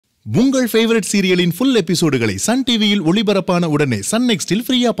உங்கள் favourite சீரியலின் full எபிசோடுகளை Sun டிவியில் ஒளிபரப்பான உடனே சன் நெக்ஸ்டில்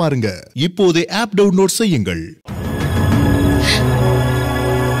ஃப்ரீயா பாருங்க. இப்போதே ஆப் டவுன்லோட் செய்யுங்கள்.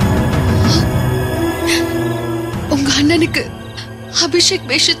 உங்க அண்ணனுக்கு அபிஷேக்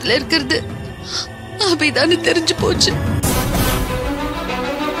வேஷத்துல இருக்கிறது அபிதானு தெரிஞ்சு போச்சு.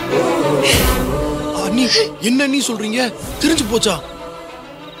 அண்ணி என்ன நீ சொல்றீங்க? தெரிஞ்சு போச்சா?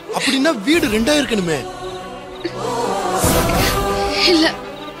 அப்படின்னா வீடு ரெண்டா இருக்கணுமே. இல்ல,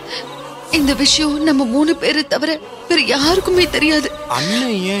 இந்த விஷயம் நம்ம 3 பேரை தவிர வேற யாருக்குமே தெரியாது.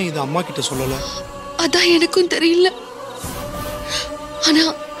 அண்ணன் ஏன் இது அம்மா கிட்ட சொல்லல? அதான் எனக்கும் தெரியல. ஆனா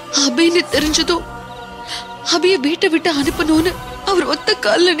அபின்னு தெரிஞ்சதும் அபிய வீட்டை விட்டு அனுப்பணும்னு அவர் ஒத்த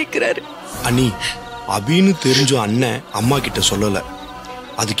கால்ல நிக்கிறாரு. அண்ணி, அபின்னு தெரிஞ்சும் அண்ணன் அம்மா கிட்ட சொல்லல.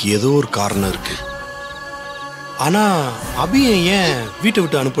 அதுக்கு ஏதோ ஒரு காரணம் இருக்கு. ஆனா அபிய ஏன் வீட்டை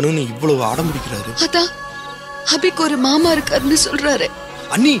விட்டு அனுப்பணும்னு இவ்வளவு அடம் பிடிக்கிறாரு? அதான் அபிக்கு ஒரு மாமா இருக்காருன்னு சொல்றாரு.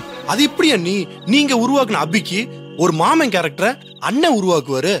 அண்ணி, அது எப்படி அண்ணி? நீங்க உருவாக்குன அபிக்கு ஒரு மாமன் கேரக்டரை அண்ணன்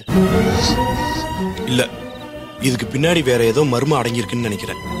உருவாக்குவாரு? இல்ல, இதுக்கு பின்னாடி வேற ஏதோ மர்மம் அடங்கியிருக்குன்னு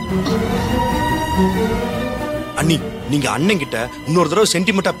நினைக்கிறேன். அண்ணி, நீங்க அண்ணன் கிட்ட இன்னொரு தடவை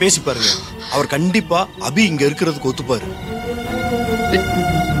சென்டிமெண்டா பேசி பாருங்க. அவர் கண்டிப்பா அபி இங்க இருக்கிறதுக்கு ஒத்துப்பாரு.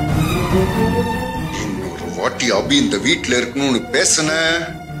 இன்னொரு வாட்டி அபி இந்த வீட்டுல இருக்கணும்னு பேசுன,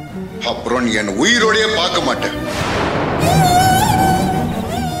 அப்புறம் நீ என்ன உயிரோடய பார்க்க மாட்டேன்.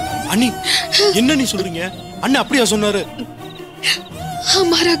 அண்ணி, என்ன நீ சொல்றீங்க? அண்ணன் அப்படியா சொன்னாரு?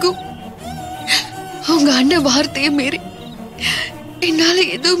 ஆமா ரகு, உங்க அண்ணன் வார்த்தையை மீறி என்னால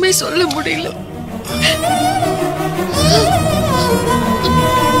எதுவுமே சொல்ல முடியல.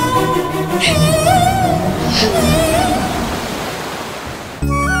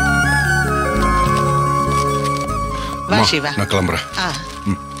 வா சிவா, நான் கிளம்புறேன்.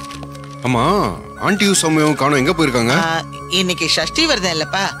 அம்மா, ஆண்டியும் சமயம் காணோம், எங்க போயிருக்காங்க? இன்னைக்கு சஷ்டி விரதம்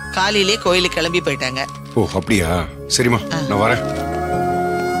இல்லப்பா, காலையிலே கோயிலுக்கு கிளம்பி போயிட்டாங்க. ஓ அப்படியா? சரிம்மா, நான் வரேன்.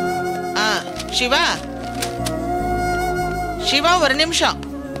 சிவா, சிவா ஒரு நிமிஷம்.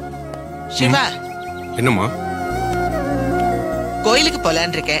 சிவா, என்னம்மா? கோயிலுக்கு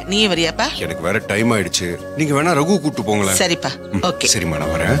போலான் இருக்கேன், நீ வரியாப்பா? எனக்கு வேற டைம் ஆயிடுச்சு, நீங்க வேணா ரகு கூட்டு போங்களேன். சரிப்பா, ஓகே. சரிம்மா,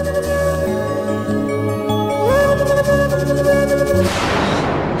 நான் வரேன்.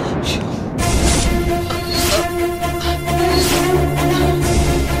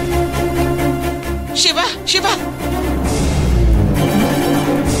 சிவா, சிவா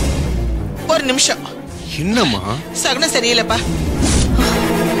ஒரு நிமிஷம். என்னம்மா? சகுனம் சரியில்லப்பா.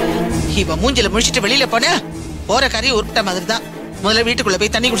 இவ மூஞ்சில முடிச்சிட்டு வெளியில போன போற காரியம் உருப்பிட்ட மாதிரி தான். முதல்ல வீட்டுக்குள்ள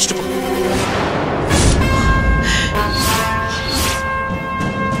போய் தண்ணி குடிச்சிட்டு போ.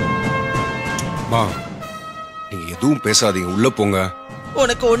 மா, நீங்க எதுவும் பேசாதீங்க, உள்ள போங்க.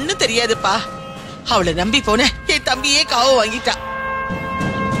 உனக்கு ஒண்ணும் தெரியாதுப்பா. அவளை நம்பி போன என் தம்பியே காவு வாங்கிட்டா.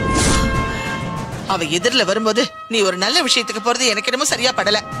 அவ எதிரில வரும்போது நீ ஒரு நல்ல விஷயத்துக்கு போறது எனக்கு என்னமோ சரியா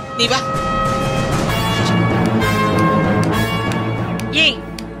படல. நீ வா. ஏய்,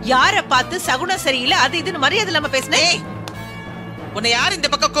 யார பார்த்து சகுனம் சரியில்லை அது இதுன்னு மரியாதை இல்லாம பேசுனே? உன்னை யார் இந்த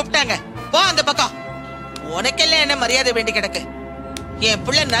பக்கம் கூப்பிட்டாங்க? போ அந்த பக்கம். உனக்கெல்லாம் என்ன மரியாதை வேண்டி கிடக்கு? என்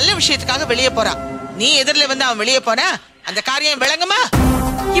புள்ள நல்ல விஷயத்துக்காக வெளியே போறான். நீ எதிரில வந்து அவன் வெளியே போனா அந்த காரியம் விளங்குமா?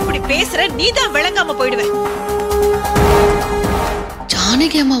 இப்படி பேசுற நீதான் விளங்காம போயிடுவே.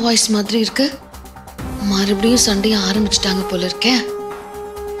 ஜானகி அம்மா வாய்ஸ் மாதிரி இருக்கு. மறுபடியும் சண்டைய ஆரம்பிச்சிட்டாங்க போல இருக்கே.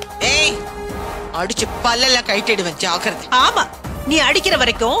 ஏய், அடிச்சு பல்லெல்லாம் கைட்டிடுவேன், ஜாக்கிரதை. ஆமா, நீ அடிக்கிற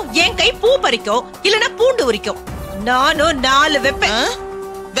வரைக்கும் என் கை பூ பறிக்கும், இல்லனா பூண்டு உரிக்கும். நானும் 4 வெப்பேன்.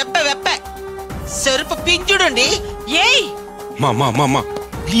 வெப்ப செருப்பு பிஞ்சுடுண்டி. ஏய் மா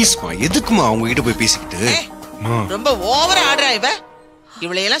ப்ளீஸ்மா, எதுக்குமா அவங்க கிட்ட போய் பேசிக்கிட்டு? ரொம்ப ஓவரா ஆடுறா இவ.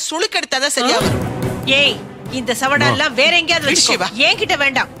 இவளையெல்லாம் சுளுக்கெடுத்தாதான் சரியா வரும். ஏய், இந்த சவடாலாம் வேற எங்கயாவது வச்சுக்கோ, என்கிட்ட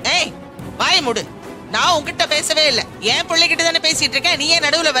வேண்டாம். ஏய், வாய மூடு. நான் உன்கிட்ட பேசவே இல்ல, என் பிள்ளைகிட்ட தானே பேசிட்டு இருக்கேன். நீ ஏன்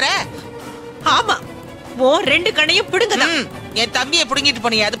நடுவுல வர? ஆமா, ஓ 2 கண்ணையும் பிடுங்கதான். என் தம்பியை புடுங்கிட்டு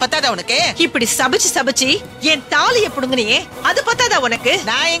போனியே, அது பத்தாதா உனக்கு? இப்படி சபிச்சு என் தாலிய புடுங்கினியே, அது பத்தாதா உனக்கு?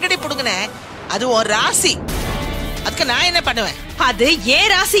 நான் எங்கடி புடுங்கினேன்? அது ஒரு ராசி. அதுக்கு நான் என்ன பண்ணுவேன்? அது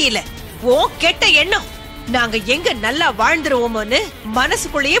ஏன் ராசி இல்ல, ஓ கெட்ட எண்ணம். நாங்க எங்க நல்லா வாழ்ந்துருவோமோன்னு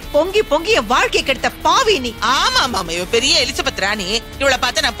மனசுக்குள்ளேயே பொங்கி பொங்கிய வாழ்க்கை கெடுத்த பாவி நீ. ஆமா மாமா, இவ பெரிய எலிசபெத் ராணி. இவளை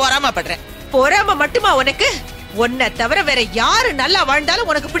பார்த்து நான் பொறாமப்படுறேன். பொறாம மட்டுமா உனக்கு? உன்னை தவிர வேற யாரு நல்லா வாழ்ந்தாலும்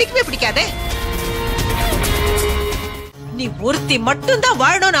உனக்கு பிடிக்கவே பிடிக்காதே. நீ ஒருத்தி மட்டும் தான்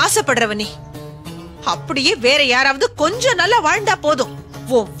வாழணும்னு ஆசைப்படுறவ நீ. அப்படியே வேற யாராவது கொஞ்சம் நல்லா வாழ்ந்தா போதும்,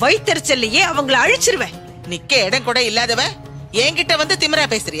 உன் வயித்தெரிச்சல்லையே அவங்கள அழிச்சிருவேன். நிக்க இடம் கூட இல்லாதவ என்கிட்ட வந்து திமிரா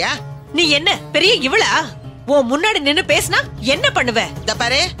பேசுறியா? நீ என்ன பெரிய இவளா? உன் முன்னாடி நின்னு பேசினா என்ன பண்ணுவ? இந்த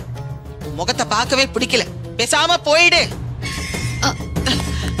பாரு, முகத்தை பார்க்கவே பிடிக்கல, பேசாம போயிடு.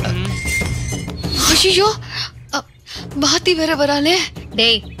 ஐயோ பாத்தி வேற வராளே.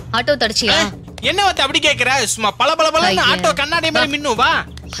 டேய் ஆட்டோ தடிச்சியா? என்ன வாத்தி அப்படி கேக்குற? சும்மா பல ஆட்டோ கண்ணாடி மாதிரி மின்னு வா.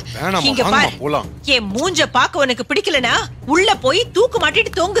 இங்க பாரு, என் மூஞ்ச பாக்க உனக்கு பிடிக்கலனா உள்ள போய் தூக்கு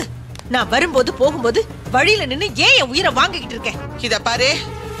மாட்டிட்டு தொங்கு. நான் வரும்போது போகும்போது வழியில நின்னு ஏன் என் உயிரை வாங்கிக்கிட்டு இருக்கேன்? இத பாரு,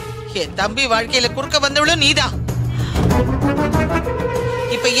 என் தம்பி வாழ்க்கையில குறுக்க வந்தவளும் நீதான்.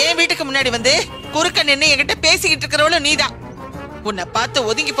 இப்ப என் வீட்டுக்கு முன்னாடி வந்து குறுக்க நின்னு என்கிட்ட பேசிக்கிட்டு இருக்கிறவளும் நீதான். உன்னை பார்த்து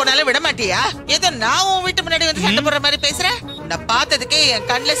ஒதுங்கி போனாலும் விட மாட்டியா? ஏதோ நான் உன் வீட்டு முன்னாடி வந்து சண்டை போடுற மாதிரி பேசுறேன். உன்னை பார்த்ததுக்கு என்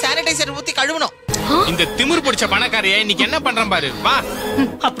கண்ணுல சானிடைசர் ஊத்தி கழுவணும். இந்த திமிரு பிடிச்ச பணக்காரியை இன்னைக்கு என்ன பண்றேன் பாரு. வா,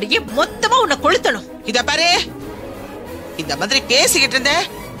 அப்படியே மொத்தமா உன்னை கொளுத்தணும். இத பாரு, இந்த மாதிரி பேசிக்கிட்டு இருந்த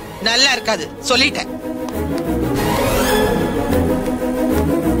நல்லா இருக்காது, சொல்லிட்டேன்.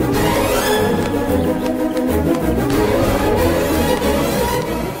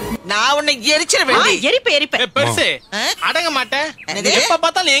 நான் உன்னை எரிச்சிருவேன். எரிப்ப பெருசு அடங்க மாட்டேன். எப்ப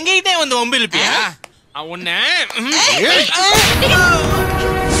பார்த்தாலும் எங்ககிட்டே வந்து வம்பு இழுப்பியா? உன்னை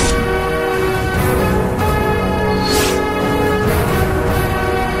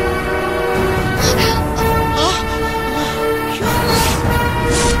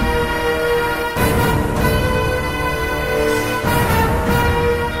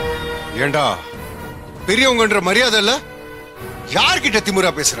ஏண்டா பெரியவங்கன்ற மரியாதை இல்ல? யார்கிட்ட திமுறா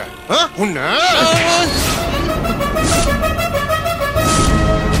பேசுற? உன்ன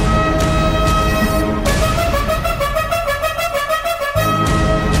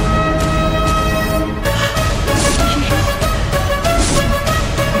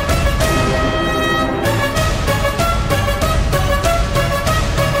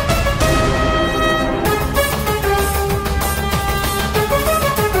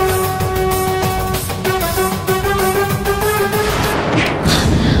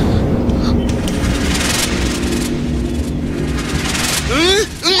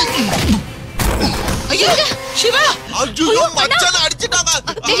சிவா, ஐயோ மச்சான அடிச்சிட்டாங்க.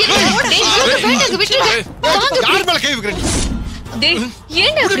 யார் மேல கை வைக்கிற நீ? டேய்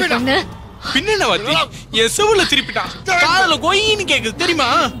ஏன்டா இப்படி பண்ண? பின்ன வாத்தி என் செவுல திருப்பிட்டான். காதுல கொயின்னு கேக்குது தெரியுமா?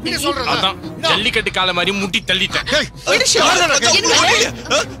 அதான் ஜல்லிக்கட்டு கால மாதிரி முட்டி தள்ளிட்டேன்.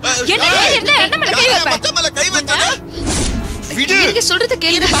 சொல்றத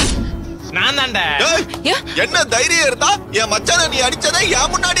கேளுப்பா. நான் தான்டா. என்ன தைரியம் இருந்தா என் மச்சான நீ அடிச்சதை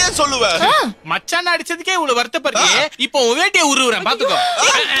என் முன்னாடியே சொல்லுவ. மச்சான் அடிச்சதுக்கே இவ்வளவு வருத்தப்படுறியே, இப்போ உன் வேட்டையை உருவுறேன் பாத்துக்கோ.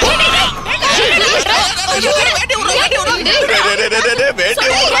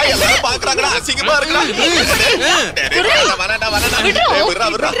 பாக்குறாங்கடா, அசிங்கமா இருக்குடா.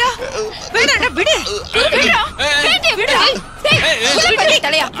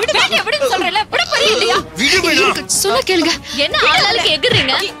 சொன்ன கேளுங்க. என்ன ஆளாளுக்கு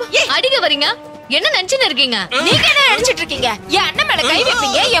எகுறீங்க? அடிக்க வரீங்க? என்ன நினைச்சுன்னு இருக்கீங்க? நீங்க என்ன நினைச்சிட்டு இருக்கீங்க? என் அண்ணன் மேல கை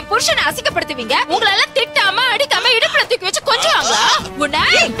வைப்பீங்க, என் புருஷனை அசிங்கப்படுத்துவீங்க. உங்களால திட்டாம அடிக்காம இடுப்புல தூக்கி வச்சு கொஞ்சுவாங்களா? உன்னை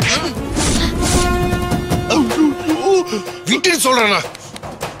விட்டுன்னு சொல்றேன்.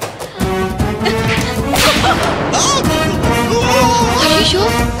 ஐயோ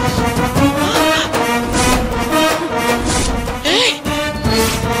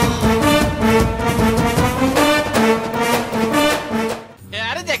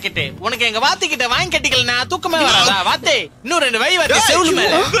உனக்கு எங்க வாத்தி கிட்ட வாங்கி கட்டிக்கல தூக்கமே வராதா? வாத்தே இன்னும் 2 வை வாத்தி செவுளு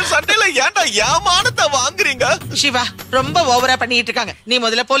மேல. உங்க சண்டையில ஏன்டா ஏமானத்தை வாங்குறீங்க? சிவா ரொம்ப ஓவரா பண்ணிட்டு இருக்காங்க. நீ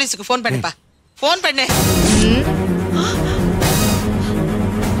முதல்ல போலீஸ்க்கு போன் பண்ணுப்பா. போன் பண்ணு.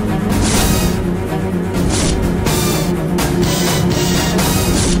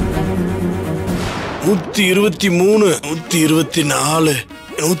 நூத்தி 23, 124,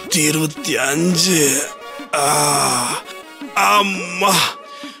 125. அம்மா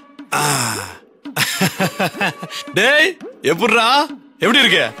டேய் எப்படிடா? எப்படி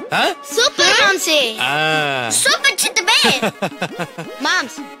இருக்க? Super moms. சூப்பர் சித்தப்பே.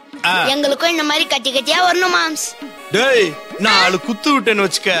 மாம்ஸ் எங்களுக்கும் இந்த மாதிரி கட்டி கட்டியா வரணும் மாம்ஸ். டேய் 4 குத்து விட்டேன்னு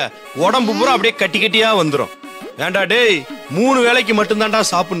வச்சுக்க, உடம்பு பூரா அப்படியே கட்டி கட்டியா வந்துரும். ஏண்டா டேய் 3 வேளைக்கு மட்டும் தான்டா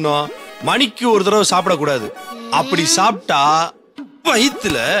சாப்பிடணும், மணிக்கு ஒரு தடவை சாப்பிடக்கூடாது. அப்படி சாப்பிட்டா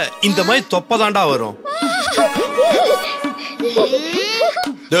வயித்துல இந்த மாதிரி தொப்பதாண்டா வரும்.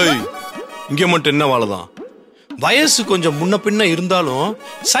 டேய் இங்க மட்டும் என்ன வாழதான்? வயசு கொஞ்சம் முன்ன பின்ன இருந்தாலும்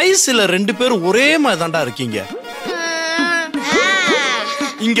சைஸ்ல 2 பேரும் ஒரே மாதிரி தாண்டா இருக்கீங்க.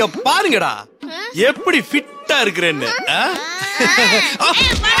 இங்க பாருங்கடா எப்படி ஃபிட்டா இருக்கிறேன்னு.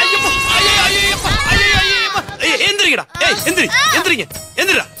 எந்திரிங்கடா. ஏய் எந்திரி, எந்திரிங்க,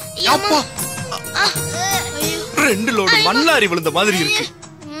 எந்திரா. அப்பா 2 லோடு மண்ணாரி விழுந்த மாதிரி இருக்கு.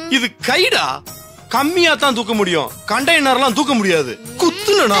 இது கைடா, கம்மியா தான் தூக்க முடியும், கண்டெய்னர்லாம் தூக்க முடியாது.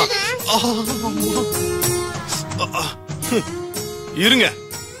 குத்துனா இருங்க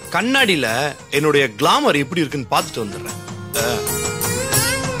கண்ணாடியில என்னுடைய கிளாமர் எப்படி இருக்குன்னு பார்த்துட்டு வந்துடுறேன்.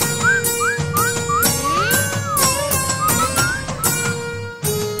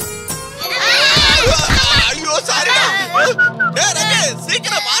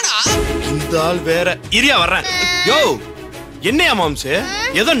 இந்த ஆள் வேற இரியா வர்றேன். யோ என்னையா மாம்சு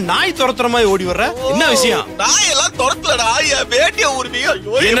ஏதோ நாய் துரத்துற மாதிரி ஓடி வர்ற, என்ன விஷயம்? நாய் எல்லாம் துரத்தலடா, வேட்டிய உருவியா?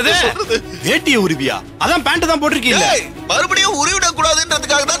 என்னது வேட்டிய உருவியா? அதான் பேண்ட் தான் போட்டிருக்கீங்க. மறுபடியும் உருவிட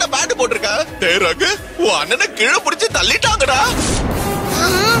கூடாதுன்றதுக்காக தான் நான் பேண்ட் போட்டிருக்கேன். டேய் ரகு, உன் அண்ணனை கீழே பிடிச்சு தள்ளிட்டாங்கடா.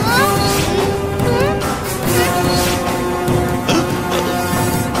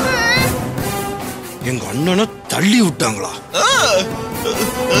 எங்க அண்ணனை தள்ளி விட்டாங்களா?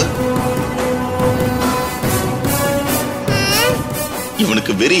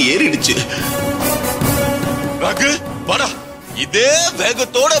 இவனுக்கு வெறி ஏறிடுச்சு. ரகு வாடா, இதே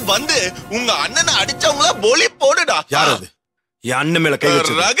வேகத்தோட வந்து உங்க அண்ணனை அடிச்சவங்கள பொலி போடுடா. யார் அது? என் அண்ணன் மேல கை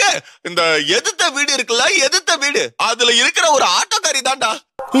வச்சு. ரகு, இந்த எதிர்த்த வீடு இருக்குல்ல, எதிர்த்த வீடு, அதுல இருக்கிற ஒரு ஆட்டோக்காரி தான்டா.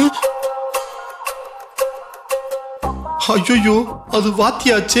 ஐயோ, அது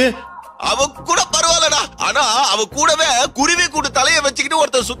வாத்தியாச்சே. அவ கூட பரவாயில்லடா, ஆனா அவ கூடவே குருவி கூடு தலைய வச்சுக்கிட்டு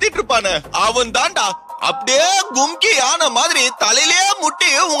ஒருத்தன் சுத்திட்டு இருப்பானு, அவன் தான்டா. அப்படியே கும்கி ஆன மாதிரி தலையிலே முட்டி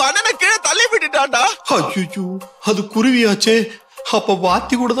உங்க அண்ணனை கீழே தள்ளி விட்டுட்டான்டா. ஐயோ, அது குருவியாச்சே. அப்ப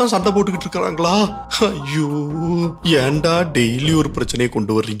வாத்தி கூட தான் சண்டை போட்டுக்கிட்டு இருக்காங்களா? ஐயோ, ஏன்டா டெய்லி ஒரு பிரச்சனையை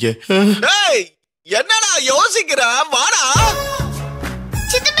கொண்டு வர்றீங்க? டேய், என்னடா யோசிக்கிற? வாடா.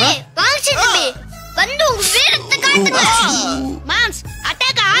 சித்தப்பே, வாங்க சித்தப்பே. வந்து உங்க வீரத்தை காட்டுங்க. மாம்ஸ்,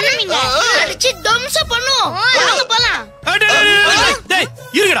 அட்டாக் ஆரம்பிங்க. அடிச்சு டம்ஸ் பண்ணுவோம். வாங்க போலாம். டேய்,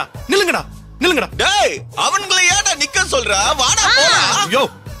 இருங்கடா, நில்லுங்கடா, நில்லுங்கடா. டேய், அவங்களே ஏன்டா நிக்க சொல்ற? வாடா போலாம்.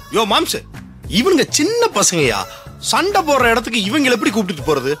 யோ மாம்ஸ், இவனுங்க சின்ன பசங்கயா, சண்டை போடுற இடத்துக்கு இவங்களை எப்படி கூப்பிட்டு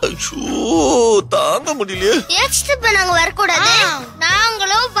போறது? ஐயோ, தாங்க முடியல. ஏச்சிட்டு நாங்க வர கூடாது.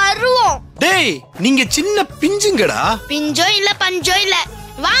 நாங்களும் வருவோம். டேய், நீங்க சின்ன பிஞ்சுங்கடா. பிஞ்சோ இல்ல பஞ்சோ இல்ல.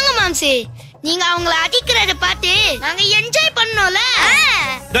 வாங்க மாம்சி, நீங்க அவங்கள அடிக்கிறத பார்த்து நாங்க என்ஜாய் பண்ணோம்ல.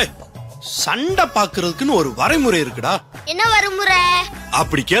 டேய், சண்டை பாக்குறதுக்குன்னு ஒரு வரைமுறை இருக்குடா. என்ன வரைமுறை?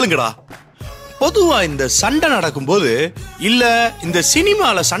 அப்படி கேளுங்கடா. பொதுவா இந்த சண்டை நடக்கும்போது, இல்ல இந்த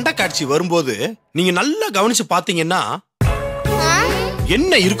சினிமால சண்டை காட்சி வரும்போது நீங்க நல்லா கவனிச்சு பாத்தீங்கன்னா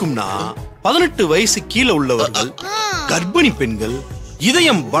என்ன இருக்கும்னா, 18 வயசு கீழே உள்ளவர்கள், கர்ப்பிணி பெண்கள்,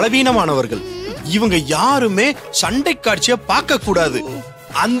 இதயம் பலவீனமானவர்கள், இவங்க யாருமே சண்டை காட்சியை பார்க்க கூடாது.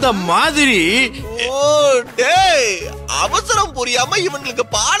 அந்த மாதிரி. ஓ டேய், அவசரம் புரியாம இவங்களுக்கு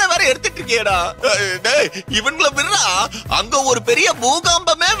பாட வேற எடுத்துட்டு இருக்கேடா. டேய், இவங்கள விடுறா, அங்க ஒரு பெரிய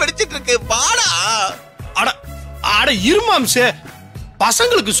பூகம்பமே வெடிச்சிட்டு இருக்கு. பாடா. அட இருமாம்சே,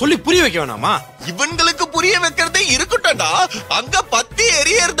 பசங்களுக்கு சொல்லி புரிய வைக்க வேணாமா? இவங்களுக்கு புரிய வைக்கிறதே இருக்கட்டும்டா, அங்க பத்தி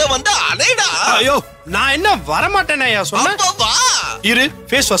எரியறத வந்து அணைடா. ஐயோ, நான் என்ன வரமாட்டேனே சொன்னேன். வா, இரு,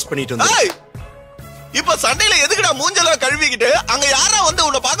 ஃபேஸ் வாஷ் பண்ணிட்டு வந்து. இப்ப சண்டையில எதுக்குடா மூஞ்செல்லாம் கழுவிக்கிட்டு? அங்க யாரா வந்து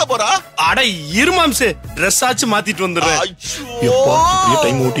உன்னை பார்க்க போறா? அட இருமாம்சே, ட்ரெஸ் ஆச்சு மாத்திட்டு வந்துடுறேன். எப்பா, இப்படியே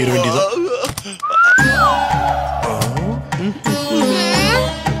டைம் ஓட்டிர வேண்டியதா? ஐயோ,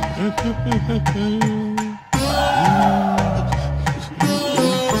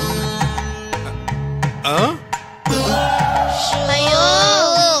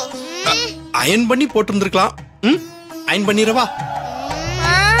 அயன் பண்ணி போட்டு இருந்திருக்கலாம். அயன் பண்ணிரவா?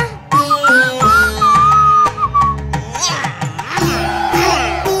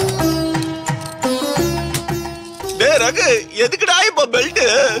 எதுக்குடா இப்ப பெல்ட்?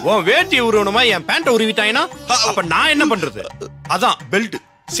 உன் வேட்டி உருவணுமா என் பேண்ட உருவிட்டாயினா அப்ப நான் என்ன பண்றது? அதான் பெல்ட்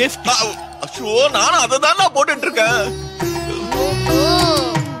சேஃப்டி. ஐயோ, நானும் அதை தான் நான் போட்டுட்டு இருக்கேன்.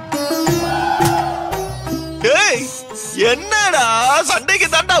 ஏய், என்னடா சண்டைக்கு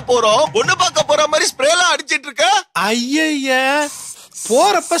தாண்டா போறோம், பொண்ணு பார்க்க போற மாதிரி ஸ்ப்ரே எல்லாம் அடிச்சிட்டு இருக்க? ஐய,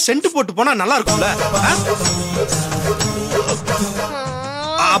 போறப்ப சென்ட் போட்டு போனா நல்லா இருக்கும்ல.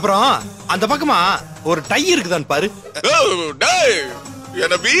 அப்புறம் அந்த பக்கமா ஒரு டை இருக்குதான் பாரு. டேய்,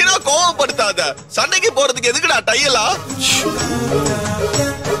 என்ன வீணா கோவப்படுத்தாத. சண்டைக்கு போறதுக்கு எதுக்குடா டை எல்லாம்?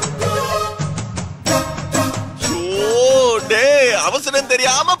 டேய், அவசரம்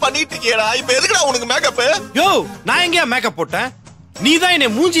தெரியாம பண்ணிட்டு இருக்கேடா. இப்ப எதுக்குடா உனக்கு மேக்கப்? யோ, நான் எங்கயா மேக்கப் போட்டேன்? நீ தான் என்ன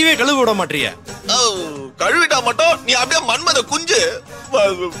மூஞ்சிவே கழுவி விட மாட்டிய. கழுவிட்டா மட்டும் நீ அப்படியே மன்மத குஞ்சு.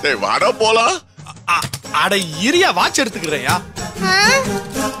 டேய், வாடா போலாம். அட இரியா, வாட்ச் எடுத்துக்கிறேயா?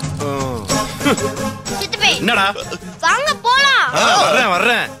 என்னடா? வாங்க போலாம்.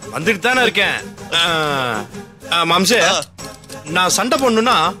 வர்றேன், வந்துட்டு தானே இருக்கேன். மாம்சே, நான் சண்டை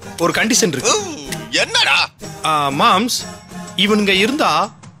போடணும்னா ஒரு கண்டிஷன் இருக்கு. என்னடா? மாம்ஸ், இவனுங்க இருந்தா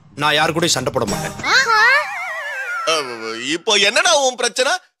நான் யாரு கூட சண்டை போட மாட்டேன். இப்போ என்னடா உன்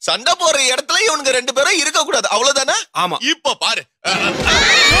பிரச்சனை? சண்டை போற இடத்துல இவனுங்க 2 பேரும் இருக்க கூடாது, அவ்வளவுதானே? ஆமா. இப்ப பாரு.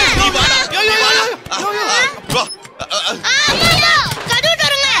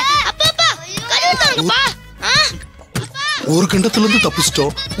 கண்டத்துல இருந்து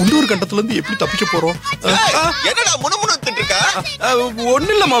தப்பிச்சிட்டோம். இன்னொரு கண்டத்துல இருந்து எப்படி தப்பிக்க போறோம்? என்னடா முணுமுணுத்துட்டு இருக்க?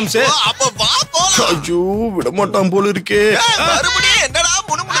 ஒண்ணு இல்ல மாம்சே. அப்ப வா போலாம். ஐயோ விட மாட்டான் போல இருக்கே. மறுபடியும் என்னடா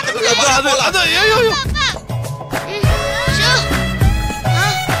முணுமுணுத்துட்டு இருக்க? அது ஐயோ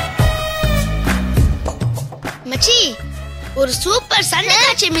மச்சி, ஒரு சூப்பர் சண்டை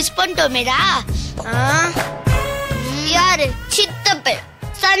காட்சி மிஸ் பண்ணிட்டோமேடா. யாரு? சித்தப்ப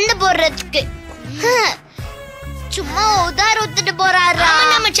சண்டை போடுறதுக்கு சும்மா உதார ஒத்துட்டு போறாரு.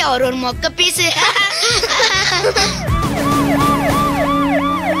 மச்சி அவர் ஒரு மொக்க பீஸ்.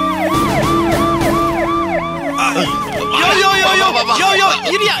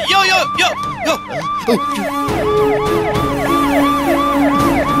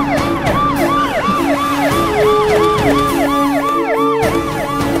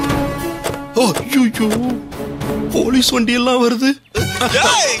 போலீஸ் வண்டி எல்லாம் வருது.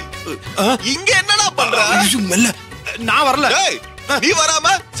 இங்க என்னடா பண்ற? மெல்ல, நான் வரல. நீ வராம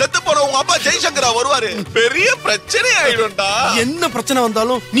செத்து போன உங்க அப்பா ஜெய்சங்கரா வருவாரு. பெரிய பிரச்சனை ஆயிடும்டா. என்ன பிரச்சனை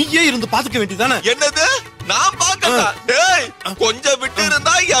வந்தாலும் நீயே இருந்து பாத்துக்க வேண்டியதானே? என்னது? நான் பாக்கட்டா? டேய், கொஞ்சம் விட்டு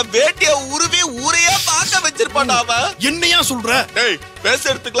இருந்தா என் வேட்டிய உருவி ஊரையே பாக்க வச்சிருப்பான்டா அவன். என்னையா சொல்ற? டேய்,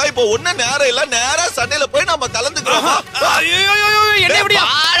 பேசுறதுக்குலாம் இப்போ ஒண்ணு நேரம் இல்ல. நேரா சண்டையில போய் நம்ம கலந்துக்கிறோம். என்ன எப்படியா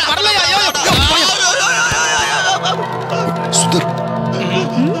வரலையா?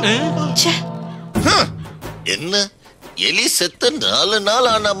 என்ன எலி செத்து 4 நாள்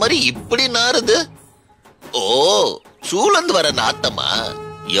ஆன மாதிரி இப்படி நாறுது? ஓ, ஷூலந்து வர நாத்தமா?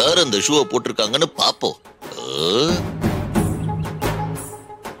 யார் அந்த ஷூவை போட்டிருக்காங்கன்னு பாப்போம்.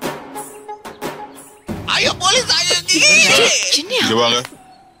 ஐயோ போலீஸ்!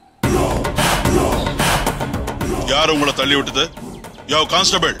 யார் உங்களை தள்ளி விட்டது? யோ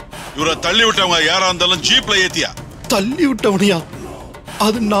கான்ஸ்டபிள், இவரை தள்ளி விட்டவங்க யாரா இருந்தாலும் ஜீப்ல ஏத்தியா? தள்ளி விட்டவனியா?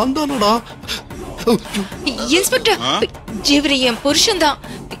 அது நான் தானடா. இன்ஸ்பெக்டர், இவரு என் புருஷன் தான்.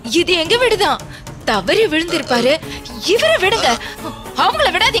 இது எங்க வீடுதான். தவறி விழுந்திருப்பாரு. இவரை விடுங்க, அவங்கள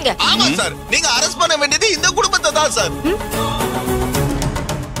விடாதீங்க. ஆமா சார், நீங்க அரெஸ்ட் பண்ண வேண்டியது இந்த குடும்பத்தை தான் சார்.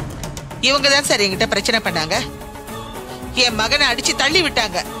 இவங்க தான் சார் என்கிட்ட பிரச்சனை பண்ணாங்க. என் மகனை அடிச்சு தள்ளி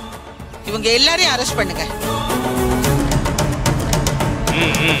விட்டாங்க. இவங்க எல்லாரையும் அரெஸ்ட் பண்ணுங்க.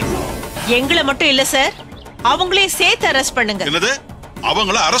 எங்களை மட்டும் இல்ல சார், அவங்களையும் சேர்த்து அரெஸ்ட் பண்ணுங்க. என்னது?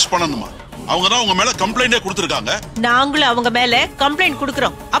 அவங்கள அரெஸ்ட் பண்ணணுமா? அவங்க தான் உங்க மேல கம்ப்ளைண்டே கொடுத்திருக்காங்க. நாங்களும் அவங்க மேல கம்ப்ளைண்ட்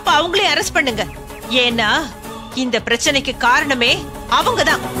கொடுக்கறோம். அப்ப அவங்களையும் அரெஸ்ட் பண்ணுங்க. ஏன்னா இந்த பிரச்சனைக்கு காரணமே அவங்க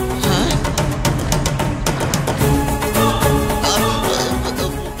தான்.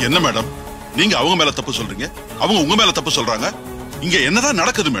 என்ன மேடம், நீங்க அவங்க மேல தப்பு சொல்றீங்க, அவங்க உங்க மேல தப்பு சொல்றாங்க. இங்க என்னதான்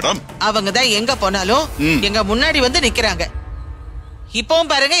நடக்குது மேடம்? அவங்க தான் எங்க போனாலும் எங்க முன்னாடி வந்து நிக்கிறாங்க.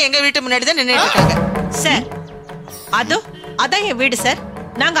 இப்பவும் பாருங்க, எங்க வீட்டு முன்னாடி தான் நின்னுட்டு இருக்காங்க. சார், அதான் என் வீடு சார்.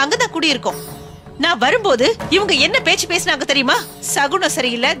 நாங்க அங்கதான் குடியிருக்கோம். நான் வரும்போது இவங்க என்ன பேச்சு பேசினாங்க தெரியுமா? சகுனம்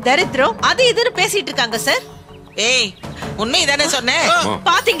சரியில்லை, தரித்திரம், அது இதுன்னு பேசிட்டு இருக்காங்க சார். ஏய், உண்மைதானே சொன்னேன்.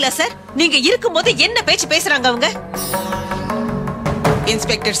 பாத்தீங்களா சார், நீங்க இருக்கும்போது என்ன பேச்சு பேசுறாங்க அவங்க?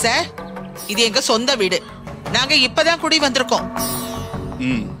 இன்ஸ்பெக்டர் சார், இது எங்க சொந்த வீடு. நாங்க இப்பதான் குடி வந்திருக்கோம்.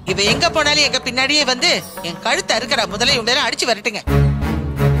 இவ எங்க போனாலும் எங்க பின்னாடியே வந்து என் கழுத்தை அறுக்கறா. முதல்ல இவங்க அடிச்சு வரட்டுங்க.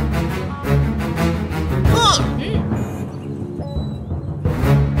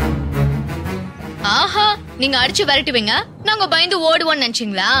 ஆஹா, நீங்க அடிச்சு விரட்டுவீங்க, நாங்க பயந்து ஓடுவோம்னு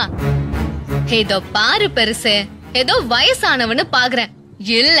நினைச்சீங்களா? ஏதோ பாரு பெருசு, ஏதோ வயசானவன்னு பாக்குறேன்.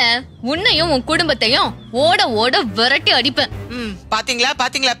 இல்ல, உன்னையும் உன் குடும்பத்தையும் ஓட ஓட விரட்டி அடிப்பேன். பாத்தீங்களா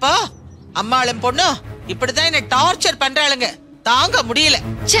இப்போ அம்மாளும் பொண்ணு இப்படிதான் என்ன டார்ச்சர் பண்றாளுங்க. தாங்க முடியல.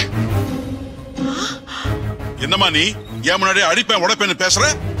 என்னமா நீ ஏன் முன்னாடி அடிப்பேன் உடைப்பேன்னு பேசுற?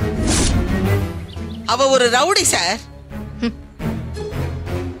 அவ ஒரு ரவுடி சார்.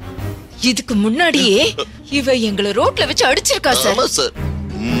 இதுக்கு முன்னாடியே இவ எங்களை ரோட்ல வச்சு அடிச்சிருக்கா சார்.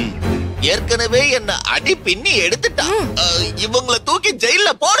 ஏற்கனவே என்ன அடி பின்னி எடுத்துட்டா. இவங்கள தூக்கி ஜெயில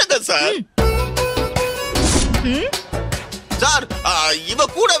போடுங்க சார். சார், இவ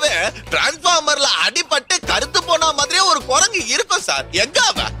கூடவே டிரான்ஸ்பார்மர்ல அடிபட்டு கருத்து போன மாதிரியே ஒரு குரங்கு இருக்கும் சார். எங்க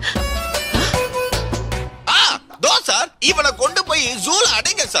அவ? தோ சார், இவனை கொண்டு போய் ஜூல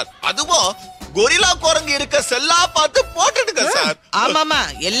அடைங்க சார். அதுவும் கொரில்லா குரங்கு இருக்க செல்லா பார்த்து போட்டுடுங்க சார். ஆமாமா,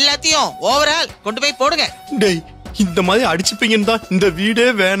 எல்லாத்தையும் ஓவரால் கொண்டு போய் போடுங்க. டேய், இந்த மாதிரி அடிச்சுப்பீங்கன்னு தான் இந்த வீடே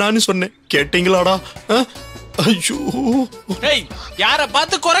வேணான்னு சொன்னேன். கேட்டீங்களாடா? ஐயோ, ஏய், யார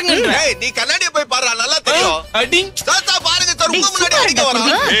பார்த்து குரங்குன்ற? ஏய், நீ கண்ணாடிய போய் பாருடா, நல்லா தெரியும். அடி தாத்தா பாருங்க சார், உங்க முன்னாடி அடிக்க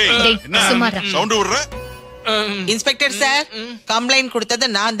வரான். ஏய், என்ன சவுண்ட் விடுற? இன்ஸ்பெக்டர் சார், கம்ப்ளைண்ட் கொடுத்தது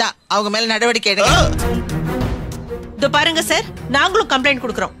நான் தான். அவங்க மேல நடவடிக்கை எடுங்க. இதோ பாருங்க சார், நாங்களும் கம்ப்ளைண்ட்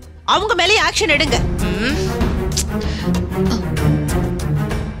கொடுக்கறோம். அவங்க மேலே ஆக்ஷன் எடுங்க.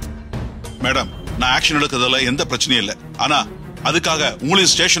 மேடம், நான் ஆக்ஷன் எடுக்கிறதுல எந்த பிரச்சனையும் இல்ல. ஆனா அதுக்காக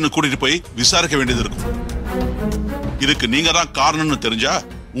உங்களையும் ஸ்டேஷனுக்கு கூட்டிட்டு போய் விசாரிக்க வேண்டியது இருக்கும். இதுக்கு நீங்க தான் காரணம்னு தெரிஞ்சா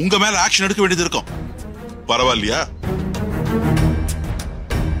உங்க மேல ஆக்ஷன் எடுக்க வேண்டியது இருக்கும். பரவாயில்லையா?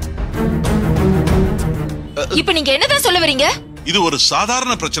 இப்ப நீங்க என்னதான் சொல்ல வரீங்க? இது ஒரு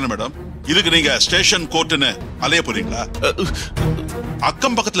சாதாரண பிரச்சனை மேடம். இதுக்கு நீங்க ஸ்டேஷன் கோர்ட்னு அலைய போறீங்களா?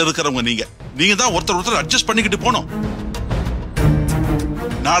 அக்கம் பக்கத்துல இருக்கிறவங்க நீங்க தான் ஒருத்தர் அட்ஜஸ்ட் பண்ணிக்கிட்டு போனோம்.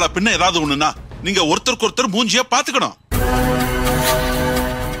 நாளை பின்ன ஏதாவது ஒண்ணுனா நீங்க ஒருத்தருக்கு ஒருத்தர் மூஞ்சியா பாத்துக்கணும்.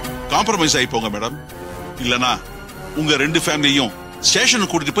 காம்ப்ரமைஸ் ஆகி போங்க மேடம். இல்லனா உங்க 2 ஃபேமிலியும்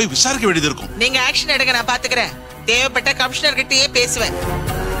ஸ்டேஷனுக்கு கூட்டிட்டு போய் விசாரிக்க வேண்டியது இருக்கும். நீங்க ஆக்ஷன் எடுங்க, நான் பாத்துக்கிறேன். தேவைப்பட்ட கமிஷனர் கிட்டயே பேசுவேன்.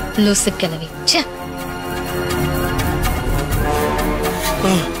 லூசு கிழவி.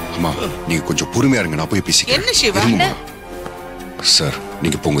 அம்மா நீங்க கொஞ்சம் பொறுமையா இருங்க, நான் போய் பேசிக்கிறேன். என்ன சிவா? சார்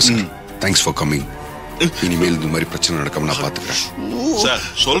நீங்க போங்க சார். Thanks for coming. இனிமேல் இந்த மாதிரி பிரச்சனை நடக்காம நான் பாத்துக்கிறேன். சார்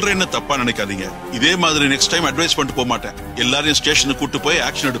சொல்றேன்னு தப்பா நினைக்காதீங்க. இதே மாதிரி நெக்ஸ்ட் டைம் அட்வைஸ் பண்ணிட்டு போக மாட்டேன். எல்லாரையும் ஸ்டேஷனுக்கு கூட்டு போய்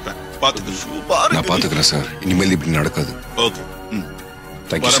ஆக்ஷன் எடுப்பேன். பாத்துக்கிறேன். நான் பாத்துக்கிறேன் சார். இனிமேல் இப்படி நடக்காது. ஓகே.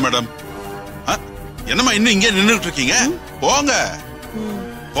 Thank you madam. என்னம்மா இன்னும் இங்கே நின்னுட்டு இருக்கீங்க? போங்க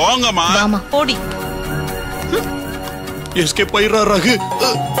போங்கம்மா. போடி. Escape Aayira Raghu.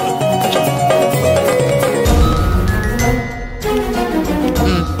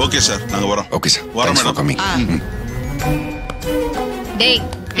 Okay sir, நாங்க வரோம். Okay sir. வரோம் மேடம். கமிங். டேய்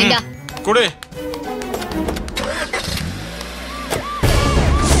இந்தா குடு.